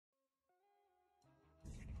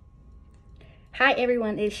Hi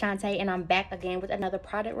everyone, it's Shantae and I'm back again with another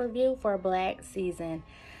product review for Black Season.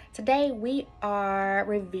 Today we are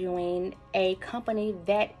reviewing a company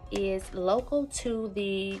that is local to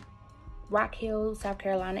the Rock Hill, South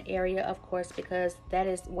Carolina area, of course, because that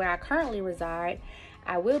is where I currently reside.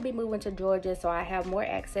 I will be moving to Georgia, so I have more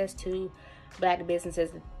access to Black businesses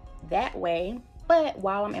that way. But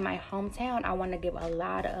while I'm in my hometown, I want to give a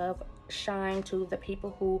lot of shine to the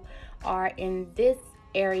people who are in this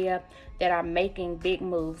area that are making big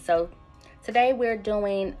moves. So today we're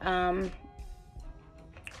doing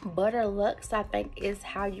Butterlux, I think is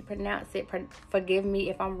how you pronounce it. Forgive me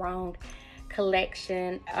if I'm wrong.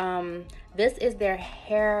 Collection. This is their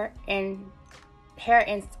hair and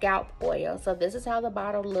scalp oil. So this is how the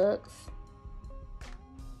bottle looks,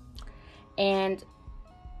 and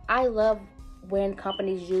I love when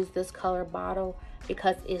companies use this color bottle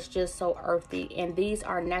because it's just so earthy, and these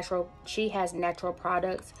are natural. She has natural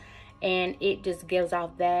products, and it just gives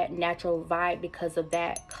off that natural vibe because of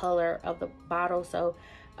that color of the bottle. So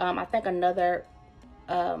I think another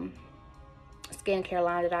skincare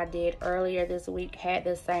line that I did earlier this week had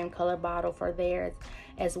the same color bottle for theirs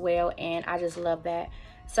as well, and I just love that.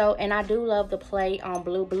 So, and I do love the play on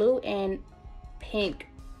blue and pink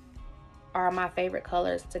are my favorite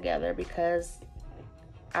colors together because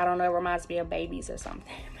I don't know, it reminds me of babies or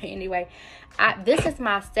something. But anyway, this is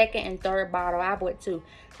my second and third bottle. I bought two.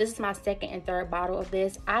 This is my second and third bottle of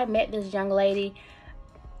this. I met this young lady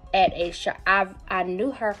at a shop. I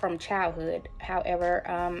knew her from childhood.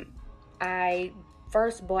 However, I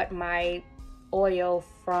first bought my oil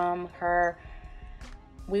from her.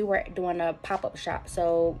 We were doing a pop-up shop,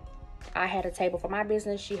 so I had a table for my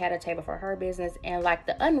business, she had a table for her business, and like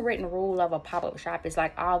the unwritten rule of a pop-up shop is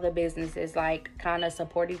like all the businesses like kind of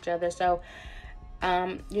support each other. So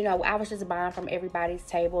you know, I was just buying from everybody's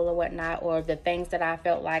table or whatnot, or the things that I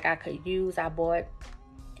felt like I could use. I bought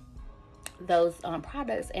those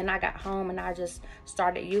products, and I got home and I just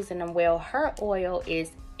started using them. Well, her oil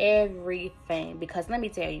is everything, because let me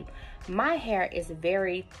tell you, my hair is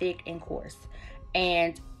very thick and coarse,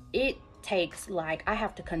 and it takes, like, I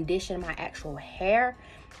have to condition my actual hair,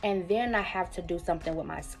 and then I have to do something with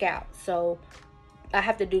my scalp. So I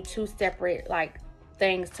have to do two separate like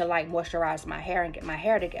things to like moisturize my hair and get my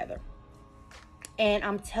hair together. And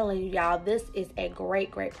I'm telling you, y'all, this is a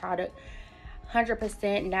great product.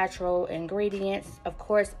 100% natural ingredients. Of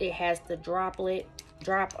course, it has the drop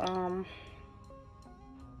so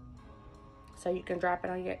you can drop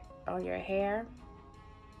it on your hair,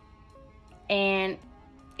 and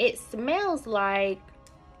it smells like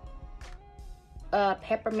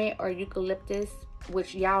peppermint or eucalyptus,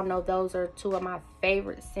 which y'all know those are two of my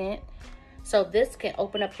favorite scents. So this can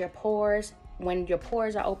open up your pores. When your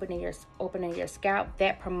pores are opening your scalp,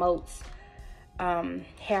 that promotes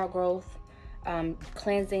hair growth.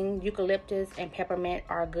 Cleansing. Eucalyptus and peppermint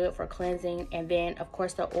are good for cleansing, and then of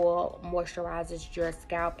course the oil moisturizes your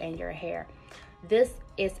scalp and your hair. This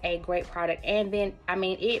is a great product. And then, I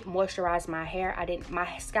mean, it moisturized my hair.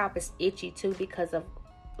 My scalp is itchy too because of,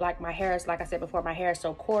 like, my hair is, like I said before, my hair is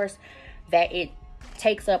so coarse that it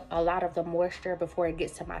takes up a lot of the moisture before it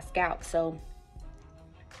gets to my scalp. So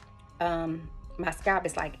my scalp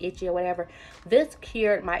is like itchy or whatever. This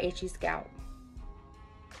cured my itchy scalp,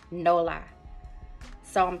 no lie.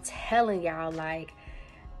 So I'm telling y'all, like,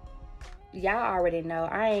 y'all already know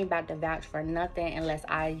I ain't about to vouch for nothing unless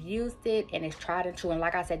I used it and it's tried and true. And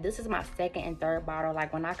like I said, this is my second and third bottle.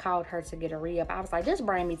 Like, when I called her to get a re-up, I was like, just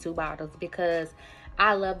bring me 2 bottles because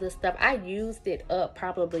I love this stuff. I used it up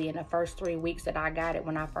probably in the first 3 weeks that I got it,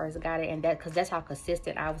 when I first got it, and because that's how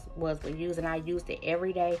consistent I was with using. I used it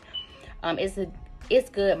every day. It's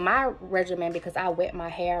good. My regimen, because I wet my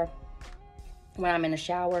hair when I'm in the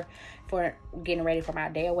shower for getting ready for my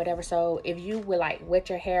day or whatever. So if you would like wet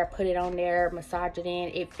your hair, put it on there, massage it in,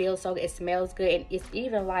 it feels so good, it smells good, and it's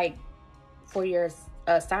even like for your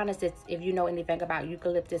sinuses. If you know anything about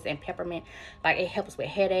eucalyptus and peppermint, like, it helps with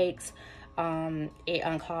headaches. It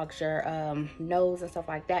unclogs your nose and stuff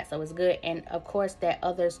like that, so it's good. And of course, the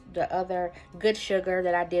other good sugar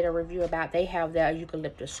that I did a review about, they have the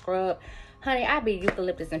eucalyptus scrub. Honey, I be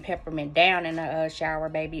eucalyptus and peppermint down in the shower,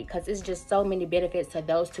 baby, because it's just so many benefits to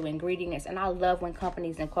those 2 ingredients. And I love when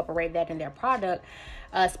companies incorporate that in their product,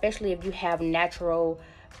 especially if you have natural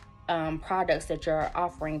products that you're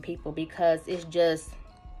offering people, because it's just,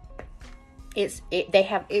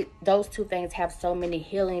 those 2 things have so many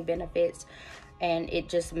healing benefits, and it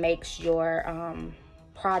just makes your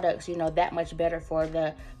products, you know, that much better for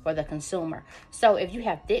the consumer. So if you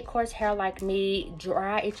have thick, coarse hair like me,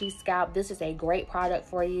 dry, itchy scalp, this is a great product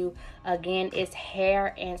for you. Again, it's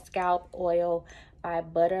hair and scalp oil by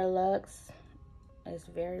Butterlux. It's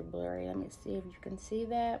very blurry. Let me see if you can see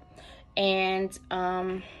that. And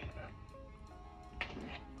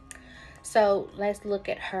so let's look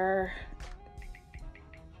at her.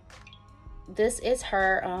 This is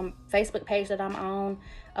her Facebook page that I'm on.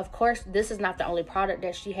 Of course, this is not the only product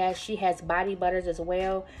that she has. She has body butters as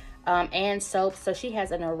well, and soaps. So she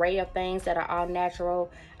has an array of things that are all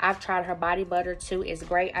natural. I've tried her body butter too. It's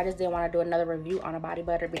great. I just didn't want to do another review on a body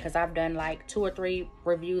butter because I've done like 2 or 3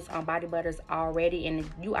 reviews on body butters already, and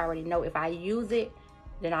you already know if I use it,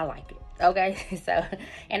 then I like it. Okay. So,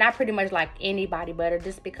 and I pretty much like any body butter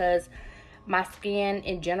just because my skin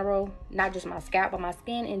in general, not just my scalp, but my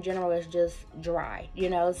skin in general is just dry, you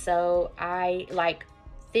know. So I like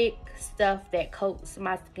thick stuff that coats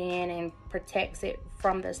my skin and protects it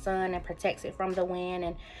from the sun and protects it from the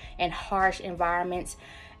wind and harsh environments.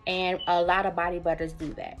 And a lot of body butters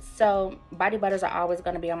do that. So body butters are always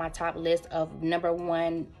going to be on my top list of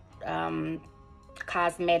 #1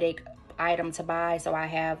 cosmetic item to buy. So I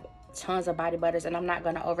have tons of body butters, and I'm not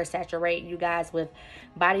going to oversaturate you guys with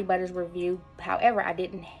body butters review. However, I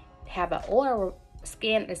didn't have an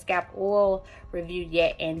skin and scalp oil review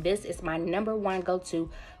yet, and this is my #1 go-to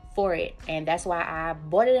for it, and that's why I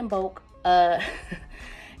bought it in bulk.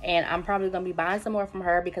 And I'm probably gonna be buying some more from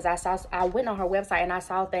her because I went on her website and I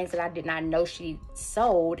saw things that I did not know she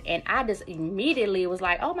sold, and I just immediately was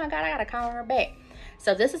like, oh my god, I gotta call her back.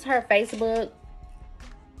 So this is her Facebook.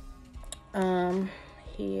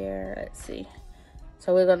 Here, let's see.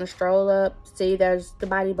 So we're gonna stroll up. See, there's the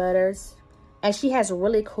body butters, and she has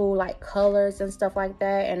really cool like colors and stuff like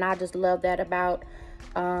that, and I just love that about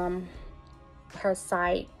her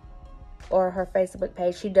site or her Facebook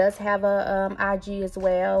page. She does have a IG as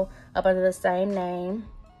well up under the same name.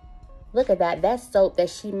 Look at that. That soap that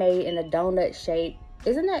she made in a donut shape,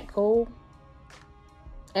 isn't that cool?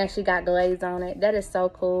 And she got glaze on it. That is so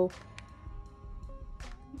cool.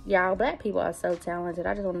 Y'all, black people are so talented.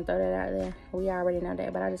 I just want to throw that out there. We already know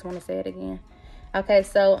that, but I just want to say it again. Okay,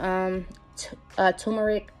 so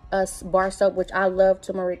turmeric bar soap, which I love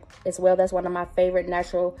turmeric as well. That's one of my favorite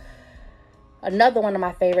natural, another one of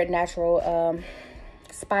my favorite natural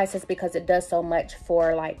spices because it does so much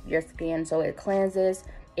for like your skin. So it cleanses,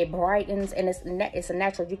 it brightens, and it's a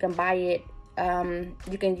natural. You can buy it.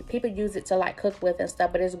 People use it to like cook with and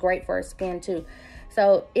stuff, but it's great for skin too.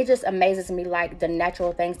 So it just amazes me, like the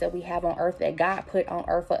natural things that we have on earth that God put on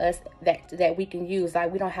earth for us that we can use.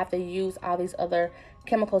 Like we don't have to use all these other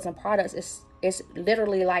chemicals and products. It's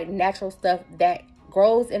literally like natural stuff that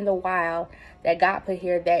grows in the wild that God put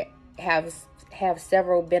here that have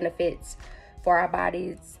several benefits for our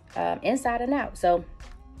bodies, inside and out. So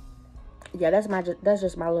yeah, that's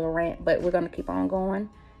just my little rant, but we're gonna keep on going.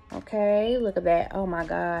 Okay, look at that. Oh my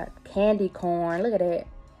God, candy corn. Look at that.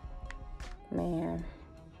 Man,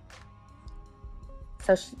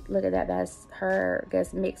 so look at that. That's her, I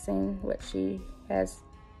guess, mixing what she has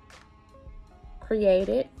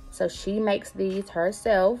created. So she makes these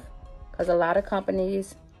herself, because a lot of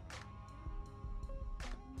companies,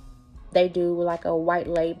 they do like a white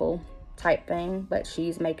label type thing, but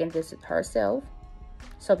she's making this herself.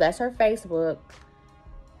 So that's her Facebook.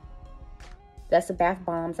 That's the bath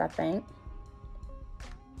bombs, I think.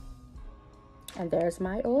 And there's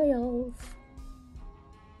my oils.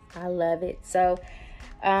 I love it. So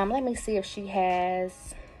let me see if she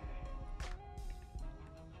has,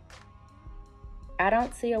 I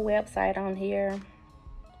don't see a website on here,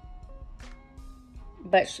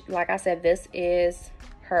 but like I said, this is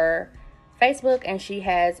her Facebook, and she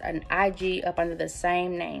has an IG up under the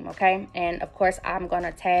same name. Okay, and of course I'm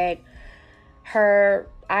gonna tag her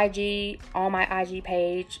IG on my IG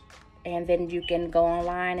page, and then you can go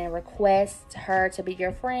online and request her to be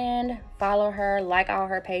your friend, follow her, like all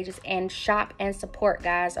her pages, and shop and support,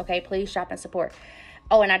 guys. Okay, please shop and support.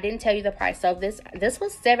 Oh, and I didn't tell you the price. So this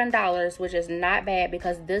was $7, which is not bad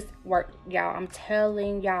because this worked, y'all. I'm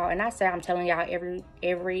telling y'all, and I say I'm telling y'all every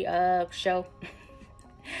show,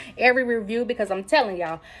 every review, because I'm telling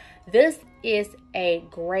y'all, this is a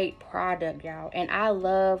great product, y'all. And I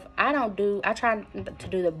try to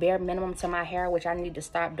do the bare minimum to my hair, which I need to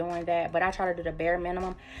stop doing that, but I try to do the bare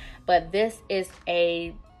minimum. But this is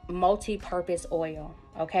a multi-purpose oil,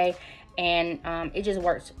 okay? And it just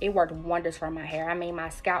works. It worked wonders for my hair. I mean, my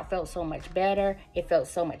scalp felt so much better. It felt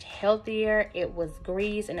so much healthier. It was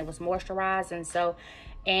greased and it was moisturized, and so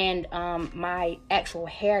my actual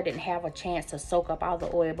hair didn't have a chance to soak up all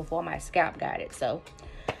the oil before my scalp got it. So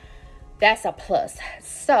that's a plus.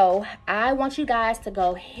 So I want you guys to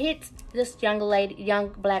go hit this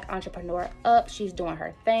young black entrepreneur up. She's doing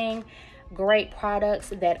her thing. Great products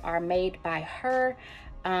that are made by her.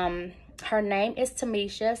 Her name is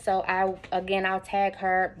Tamisha. So I'll tag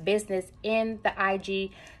her business in the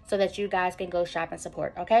IG so that you guys can go shop and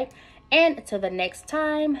support, okay? And until the next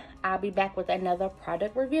time, I'll be back with another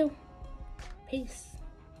product review. Peace.